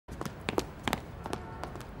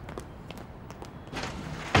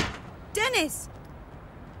Dennis!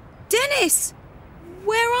 Dennis!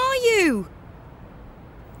 Where are you?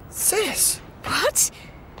 Sis! What?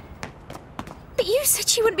 But you said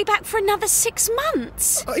she wouldn't be back for another 6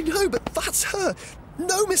 months. I know, but that's her.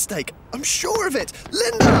 No mistake. I'm sure of it.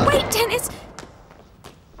 Linda! Wait, Dennis!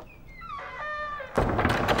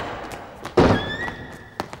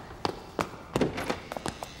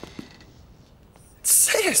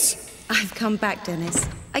 Sis! I've come back, Dennis.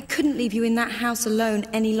 I couldn't leave you in that house alone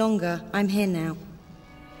any longer. I'm here now.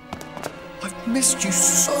 I've missed you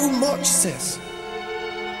so much, sis.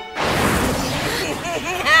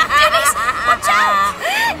 Dennis, watch out!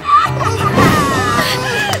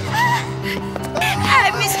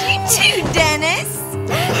 I missed you too, Dennis!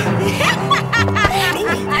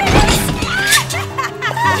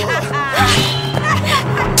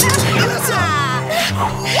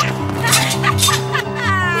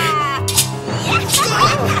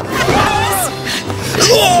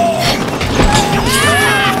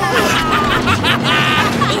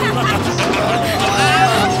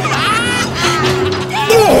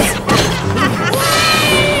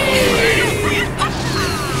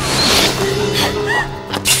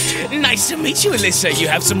 Nice to meet you, Alyssa. You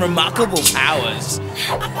have some remarkable powers.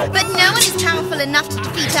 But no one is powerful enough to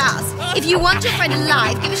defeat us. If you want your friend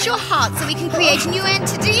alive, give us your heart so we can create a new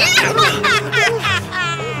entity.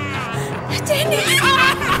 Dennis!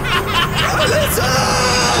 Alyssa!